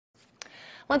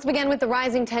Let's begin with the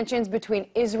rising tensions between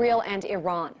Israel and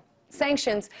Iran.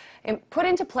 Sanctions put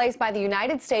into place by the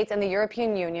United States and the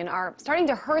European Union are starting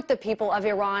to hurt the people of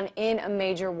Iran in a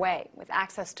major way, with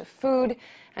access to food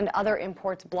and other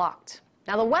imports blocked.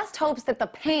 Now, the West hopes that the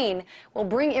pain will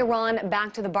bring Iran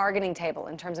back to the bargaining table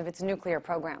in terms of its nuclear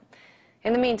program.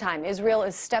 In the meantime, Israel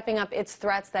is stepping up its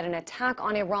threats that an attack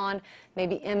on Iran may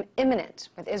be imminent,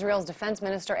 with Israel's Defense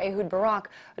Minister Ehud Barak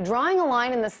drawing a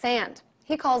line in the sand.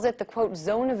 He calls it the, quote,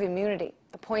 zone of immunity,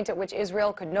 the point at which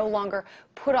Israel could no longer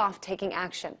put off taking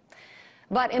action.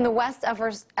 But in the West's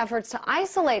efforts to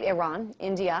isolate Iran,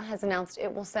 India has announced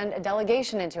it will send a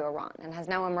delegation into Iran and has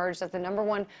now emerged as the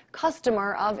 #1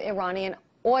 customer of Iranian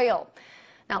oil.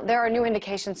 Now, there are new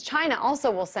indications China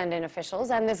also will send in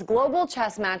officials, and this global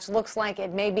chess match looks like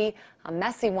it may be a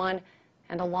messy one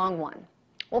and a long one.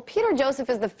 Well, Peter Joseph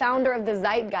is the founder of the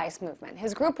Zeitgeist movement.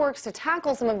 His group works to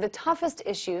tackle some of the toughest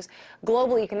issues,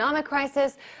 global economic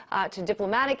crisis, to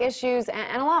diplomatic issues,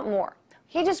 and a lot more.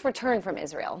 He just returned from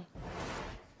Israel.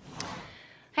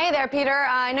 Hey there, Peter.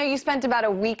 I know you spent about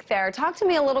a week there. Talk to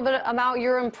me a little bit about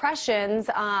your impressions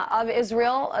of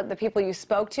Israel, the people you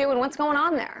spoke to, and what's going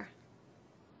on there.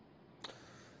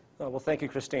 Well, thank you,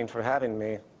 Kristine, for having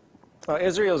me.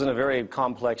 Israel is in a very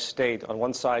complex state. On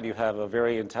one side, you have a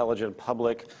very intelligent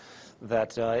public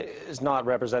that is not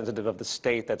representative of the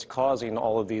state that's causing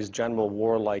all of these general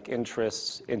warlike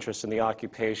interests in the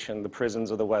occupation, the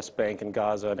prisons of the West Bank and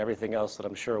Gaza, and everything else that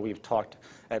I'm sure we've talked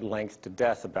at length to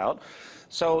death about.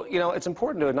 So, you know, it's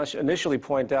important to initially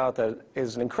point out that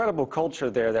there's an incredible culture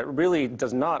there that really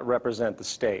does not represent the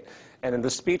state. And in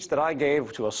the speech that I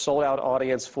gave to a sold-out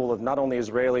audience full of not only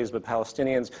Israelis but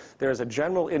Palestinians, there is a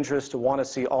general interest to want to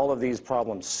see all of these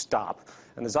problems stop.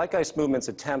 And the Zeitgeist movement's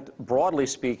attempt, broadly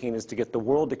speaking, is to get the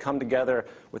world to come together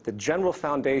with the general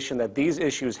foundation that these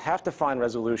issues have to find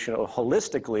resolution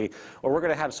holistically, or we're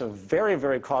going to have some very,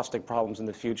 very caustic problems in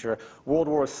the future. World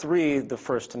War III, the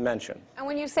first to mention. And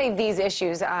when you say these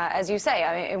issues, as you say,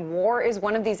 I mean, war is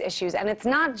one of these issues, and it's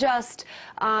not just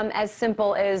as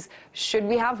simple as should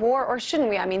we have war or shouldn't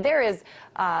we? I mean, there is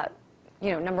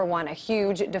you know, #1, a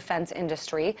huge defense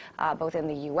industry, both in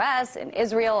the U.S. and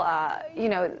Israel, you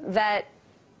know, that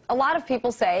a lot of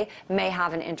people say may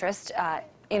have an interest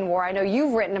in war. I know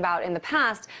you've written about in the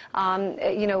past,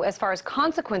 you know, as far as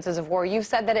consequences of war, you've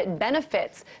said that it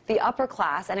benefits the upper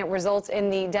class and it results in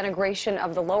the denigration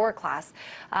of the lower class.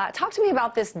 Talk to me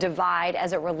about this divide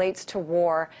as it relates to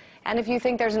war, and if you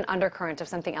think there's an undercurrent of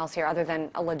something else here other than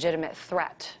a legitimate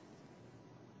threat.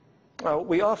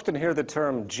 We often hear the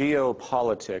term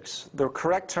geopolitics. The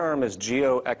correct term is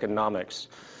geoeconomics.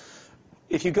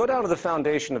 If you go down to the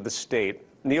foundation of the state,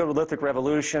 Neolithic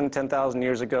revolution 10,000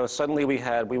 years ago, suddenly we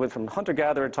went from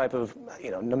hunter-gatherer type of, you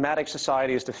know, nomadic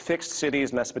societies to fixed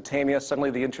cities, Mesopotamia,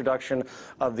 suddenly the introduction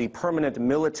of the permanent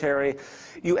military.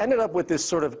 You ended up with this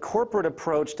sort of corporate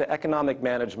approach to economic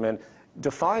management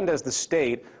defined as the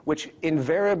state, which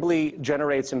invariably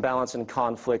generates imbalance and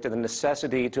conflict and the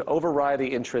necessity to override the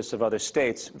interests of other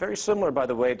states. Very similar, by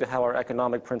the way, to how our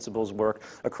economic principles work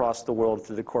across the world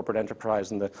through the corporate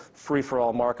enterprise and the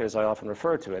free-for-all market, as I often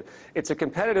refer to it. It's a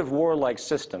competitive war-like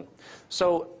system.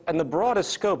 So, in the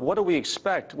broadest scope, what do we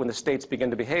expect when the states begin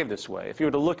to behave this way? If you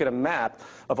were to look at a map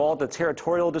of all the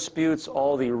territorial disputes,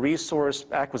 all the resource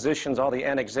acquisitions, all the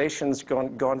annexations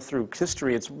gone through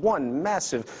history, it's one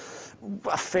massive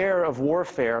affair of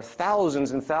warfare,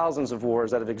 thousands and thousands of wars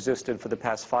that have existed for the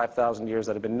past 5,000 years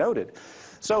that have been noted.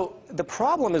 So the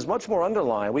problem is much more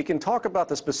underlying. We can talk about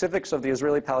the specifics of the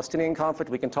Israeli-Palestinian conflict.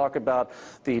 We can talk about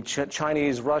the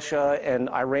Chinese, Russia, and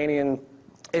Iranian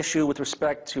issue with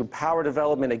respect to power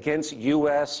development against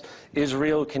U.S.,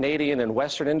 Israel, Canadian, and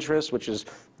Western interests, which is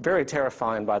very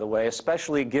terrifying, by the way,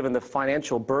 especially given the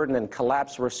financial burden and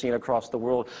collapse we're seeing across the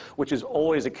world, which is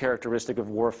always a characteristic of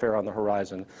warfare on the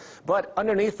horizon. But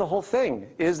underneath the whole thing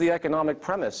is the economic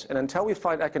premise. And until we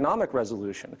find economic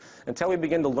resolution, until we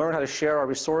begin to learn how to share our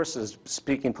resources,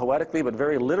 speaking poetically but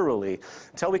very literally,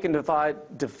 until we can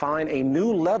define a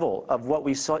new level of what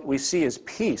we see as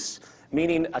peace,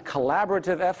 meaning a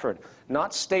collaborative effort,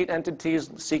 not state entities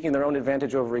seeking their own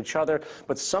advantage over each other,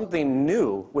 but something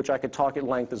new, which I could talk at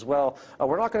length as well.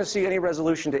 We're not going to see any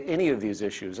resolution to any of these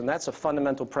issues, and that's a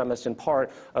fundamental premise in part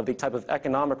of the type of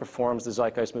economic reforms the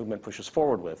Zeitgeist movement pushes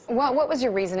forward with. Well, what was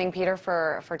your reasoning, Peter,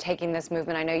 for taking this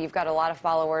movement? I know you've got a lot of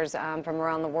followers from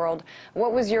around the world.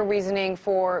 What was your reasoning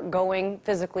for going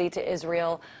physically to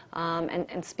Israel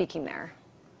and speaking there?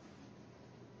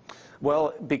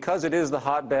 Well, because it is the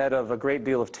hotbed of a great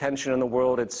deal of tension in the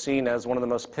world, it's seen as one of the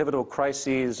most pivotal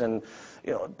crises and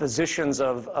positions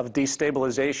of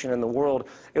destabilization in the world,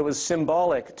 it was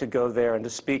symbolic to go there and to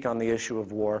speak on the issue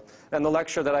of war. And the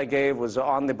lecture that I gave was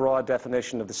on the broad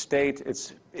definition of the state,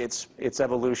 its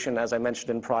evolution, as I mentioned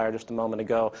in prior just a moment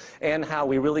ago, and how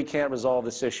we really can't resolve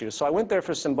this issue. So I went there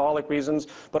for symbolic reasons,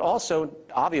 but also,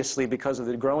 obviously, because of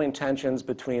the growing tensions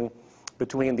between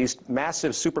these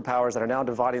massive superpowers that are now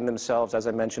dividing themselves, as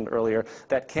I mentioned earlier,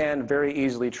 that can very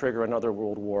easily trigger another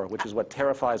world war, which is what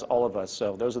terrifies all of us.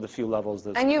 So those are the few levels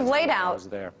that and you've laid out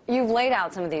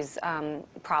some of these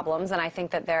problems, and I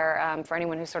think that they're, for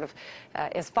anyone who sort of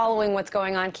is following what's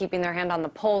going on, keeping their hand on the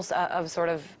pulse of sort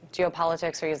of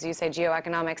geopolitics, or as you say,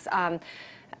 geoeconomics,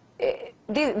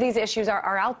 these issues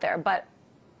are out there. But,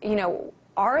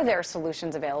 are there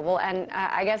solutions available? And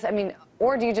I guess,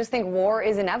 or do you just think war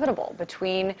is inevitable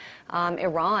between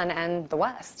Iran and the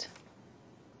West?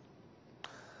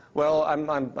 Well, I'm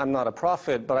not a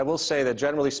prophet, but I will say that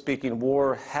generally speaking,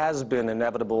 war has been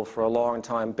inevitable for a long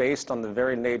time based on the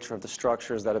very nature of the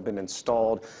structures that have been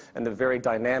installed and the very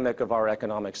dynamic of our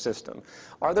economic system.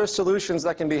 Are there solutions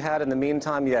that can be had in the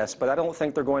meantime? Yes, but I don't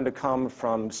think they're going to come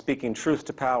from speaking truth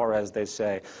to power, as they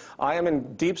say. I am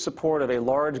in deep support of a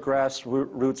large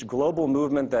grassroots global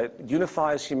movement that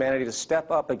unifies humanity to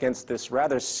step up against this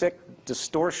rather sick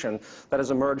distortion that has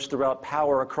emerged throughout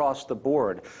power across the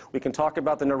board. We can talk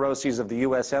about the neuroses of the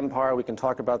U.S. empire. We can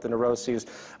talk about the neuroses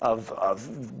of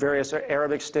various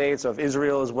Arabic states, of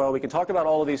Israel as well. We can talk about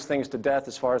all of these things to death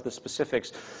as far as the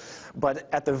specifics. But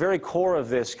at the very core of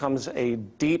this comes a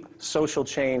deep social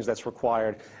change that's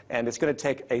required, and it's going to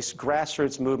take a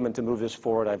grassroots movement to move this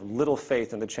forward. I have little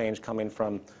faith in the change coming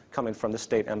from the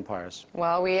state empires.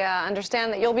 Well, we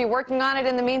understand that you'll be working on it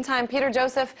in the meantime. Peter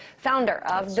Joseph, founder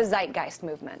of the Zeitgeist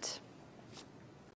movement.